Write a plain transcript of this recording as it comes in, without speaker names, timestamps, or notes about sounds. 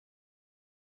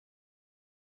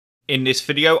In this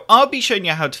video, I'll be showing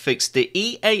you how to fix the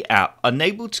EA app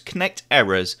unable to connect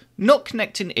errors, not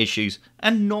connecting issues,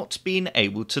 and not being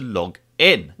able to log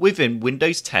in within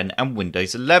Windows 10 and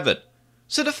Windows 11.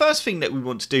 So the first thing that we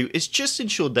want to do is just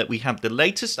ensure that we have the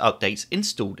latest updates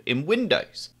installed in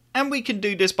Windows. And we can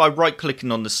do this by right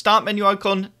clicking on the start menu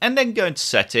icon and then going to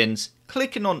settings,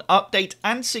 clicking on update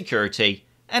and security,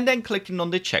 and then clicking on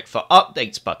the check for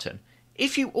updates button.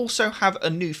 If you also have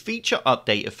a new feature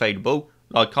update available,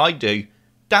 like I do,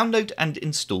 download and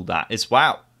install that as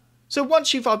well. So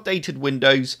once you've updated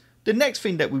Windows, the next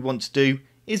thing that we want to do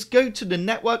is go to the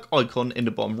network icon in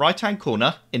the bottom right hand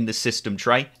corner in the system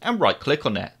tray and right click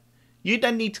on it. You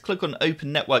then need to click on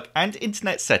Open Network and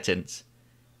Internet Settings.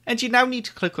 And you now need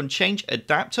to click on Change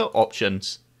Adapter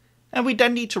Options. And we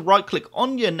then need to right click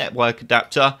on your network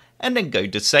adapter and then go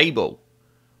Disable.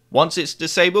 Once it's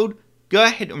disabled, go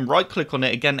ahead and right click on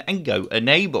it again and go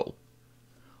Enable.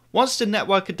 Once the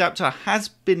network adapter has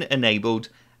been enabled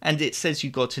and it says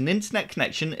you've got an internet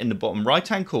connection in the bottom right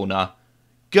hand corner,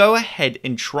 go ahead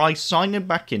and try signing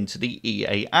back into the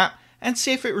EA app and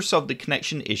see if it resolved the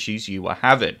connection issues you were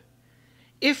having.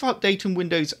 If updating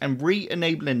Windows and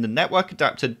re-enabling the network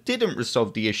adapter didn't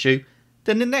resolve the issue,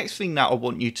 then the next thing that I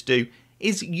want you to do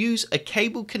is use a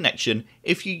cable connection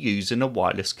if you're using a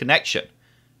wireless connection.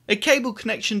 A cable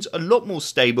connection's a lot more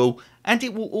stable and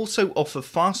it will also offer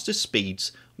faster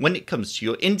speeds when it comes to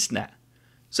your internet.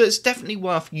 So it's definitely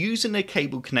worth using a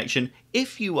cable connection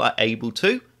if you are able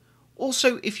to.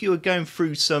 Also, if you are going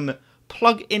through some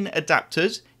plug-in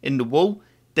adapters in the wall,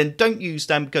 then don't use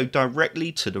them, go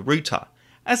directly to the router,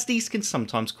 as these can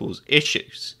sometimes cause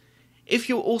issues. If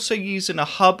you're also using a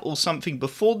hub or something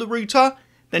before the router,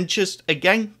 then just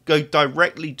again go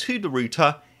directly to the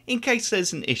router in case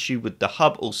there's an issue with the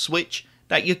hub or switch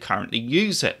that you're currently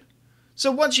using. So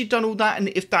once you've done all that, and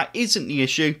if that isn't the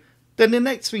issue, then the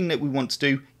next thing that we want to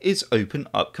do is open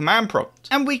up Command Prompt.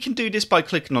 And we can do this by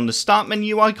clicking on the Start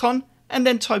menu icon and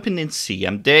then typing in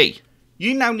CMD.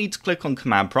 You now need to click on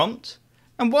Command Prompt,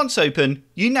 and once open,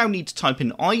 you now need to type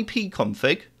in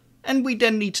ipconfig, and we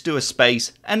then need to do a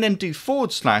space and then do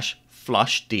 /flush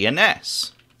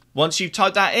DNS. Once you've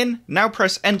typed that in, now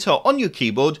press enter on your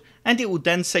keyboard and it will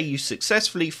then say you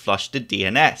successfully flushed the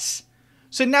DNS.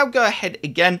 So now go ahead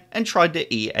again and try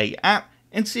the EA app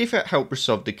and see if it helped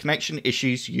resolve the connection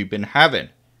issues you've been having.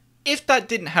 If that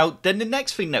didn't help, then the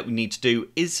next thing that we need to do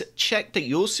is check that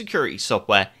your security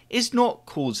software is not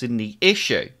causing the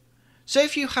issue. So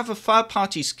if you have a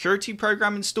third-party security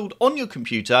program installed on your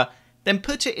computer, then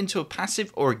put it into a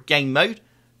passive or a game mode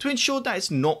to ensure that it's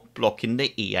not blocking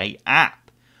the EA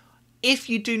app. If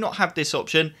you do not have this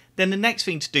option, then the next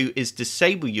thing to do is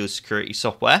disable your security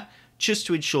software just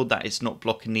to ensure that it's not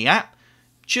blocking the app.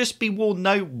 Just be warned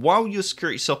though, while your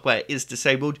security software is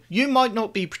disabled, you might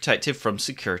not be protected from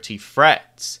security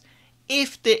threats.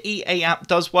 If the EA app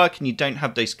does work and you don't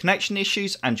have those connection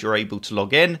issues and you're able to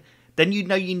log in, then you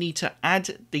know you need to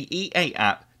add the EA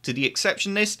app to the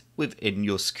exception list within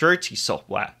your security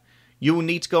software. You will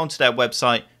need to go onto their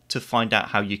website to find out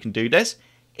how you can do this.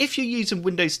 If you're using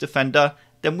Windows Defender,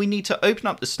 then we need to open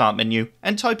up the Start menu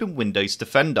and type in Windows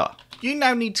Defender. You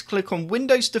now need to click on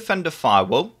Windows Defender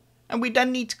Firewall, and we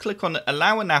then need to click on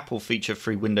Allow an app or feature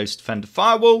through Windows Defender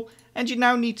Firewall, and you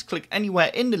now need to click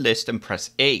anywhere in the list and press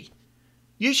E.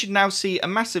 You should now see a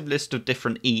massive list of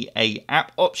different EA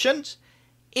app options.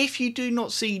 If you do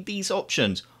not see these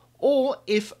options, or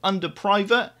if under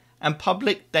private and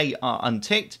public they are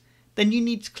unticked, then you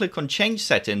need to click on Change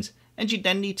Settings, and you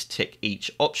then need to tick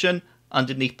each option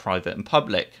underneath private and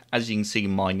public, as you can see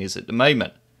mine is at the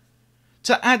moment.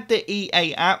 To add the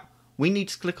EA app, we need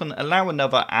to click on Allow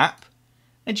another app,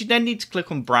 and you then need to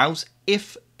click on Browse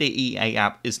if the EA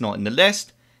app is not in the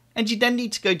list, and you then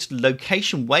need to go to the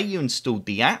location where you installed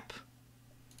the app.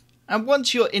 And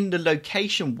once you're in the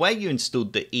location where you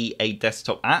installed the EA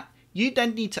desktop app, you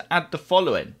then need to add the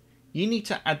following. You need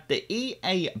to add the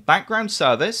EA background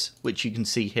service, which you can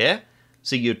see here.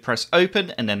 So you'd press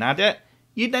open and then add it.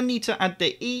 You then need to add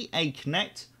the EA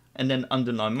Connect and then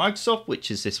underline Microsoft,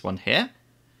 which is this one here.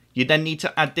 You then need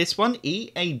to add this one,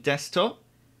 EA Desktop.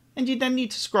 And you then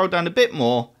need to scroll down a bit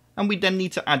more. And we then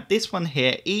need to add this one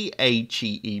here, EA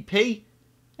GEP.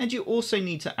 And you also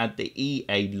need to add the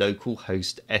EA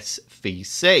Localhost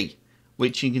SVC,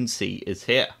 which you can see is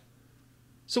here.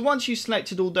 So once you've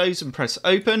selected all those and press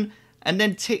open and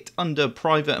then ticked under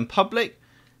private and public,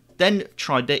 then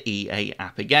try the EA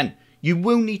app again. You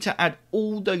will need to add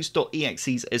all those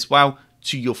 .exes as well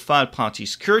to your third-party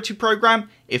security program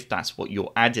if that's what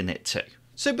you're adding it to.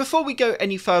 So before we go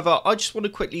any further, I just want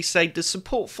to quickly say the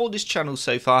support for this channel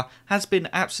so far has been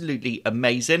absolutely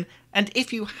amazing, and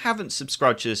if you haven't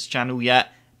subscribed to this channel yet,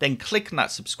 then click on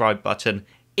that subscribe button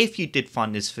if you did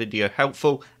find this video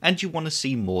helpful and you want to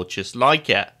see more just like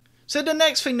it. So the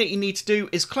next thing that you need to do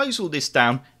is close all this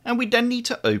down, and we then need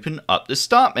to open up the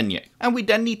start menu, and we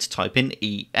then need to type in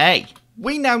EA.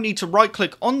 We now need to right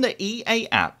click on the EA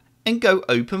app and go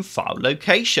open file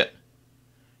location.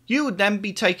 You will then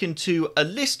be taken to a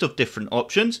list of different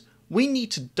options. We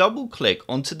need to double click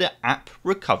onto the app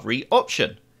recovery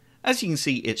option. As you can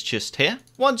see, it's just here.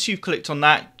 Once you've clicked on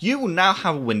that, you will now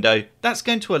have a window that's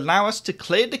going to allow us to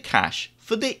clear the cache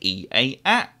for the EA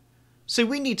app. So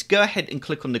we need to go ahead and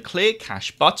click on the clear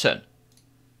cache button.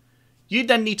 You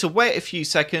then need to wait a few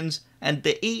seconds and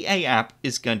the EA app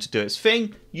is going to do its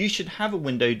thing. You should have a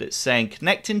window that's saying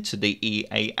connecting to the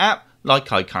EA app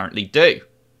like I currently do.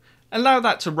 Allow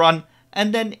that to run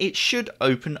and then it should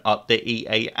open up the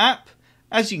EA app.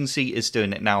 As you can see, it's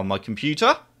doing it now on my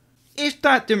computer. If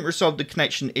that didn't resolve the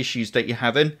connection issues that you're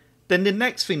having, then the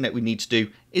next thing that we need to do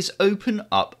is open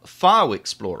up File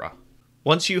Explorer.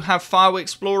 Once you have File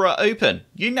Explorer open,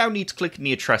 you now need to click in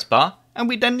the address bar, and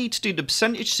we then need to do the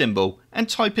percentage symbol and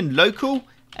type in local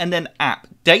and then app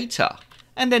data,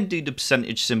 and then do the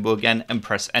percentage symbol again and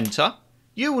press enter.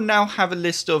 You will now have a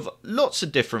list of lots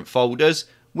of different folders.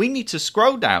 We need to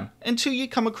scroll down until you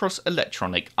come across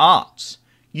Electronic Arts.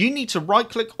 You need to right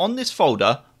click on this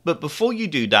folder, but before you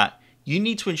do that, you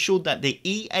need to ensure that the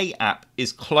EA app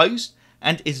is closed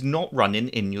and is not running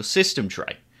in your system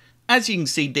tray. As you can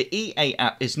see, the EA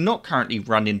app is not currently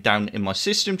running down in my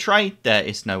system tray. There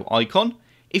is no icon.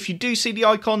 If you do see the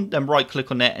icon, then right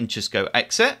click on it and just go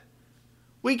exit.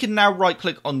 We can now right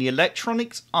click on the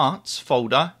Electronics Arts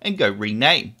folder and go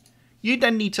rename. You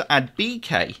then need to add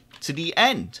BK to the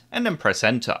end and then press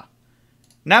enter.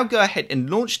 Now go ahead and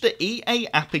launch the EA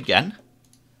app again,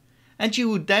 and you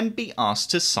will then be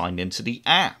asked to sign into the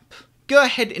app. Go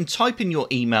ahead and type in your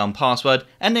email and password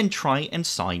and then try and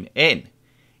sign in.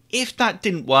 If that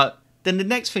didn't work, then the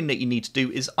next thing that you need to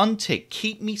do is untick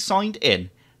keep me signed in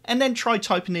and then try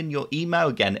typing in your email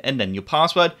again and then your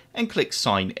password and click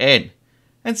sign in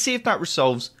and see if that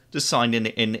resolves the sign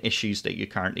in issues that you're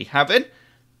currently having.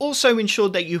 Also ensure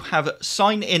that you have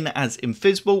sign in as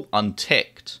invisible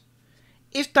unticked.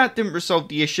 If that didn't resolve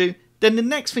the issue, then the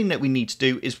next thing that we need to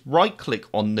do is right click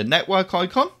on the network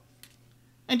icon,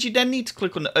 and you then need to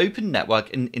click on the open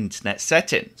network and internet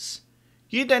settings.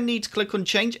 You then need to click on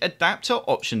change adapter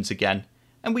options again,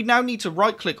 and we now need to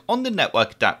right click on the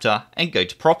network adapter and go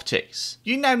to properties.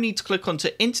 You now need to click onto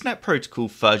Internet Protocol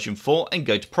version 4 and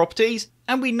go to properties,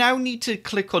 and we now need to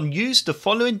click on use the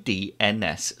following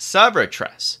DNS server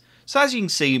address. So as you can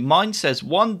see, mine says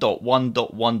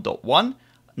 1.1.1.1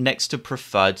 next to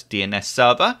preferred DNS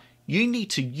server. You need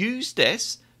to use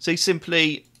this, so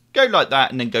simply go like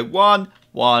that and then go 1,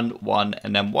 1, 1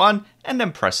 and then 1 and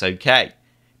then press OK.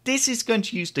 This is going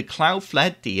to use the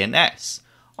Cloudflare DNS.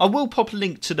 I will pop a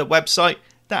link to the website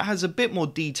that has a bit more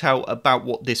detail about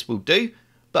what this will do,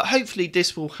 but hopefully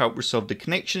this will help resolve the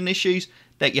connection issues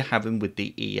that you're having with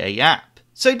the EA app.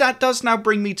 So that does now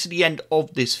bring me to the end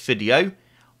of this video.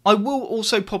 I will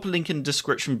also pop a link in the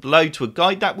description below to a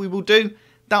guide that we will do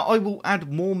that I will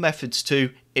add more methods to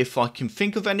if I can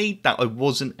think of any that I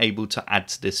wasn't able to add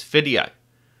to this video.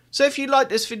 So if you like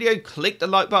this video, click the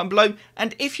like button below,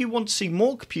 and if you want to see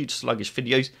more computer sluggish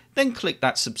videos, then click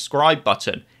that subscribe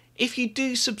button. If you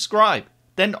do subscribe,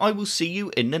 then I will see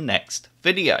you in the next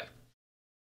video.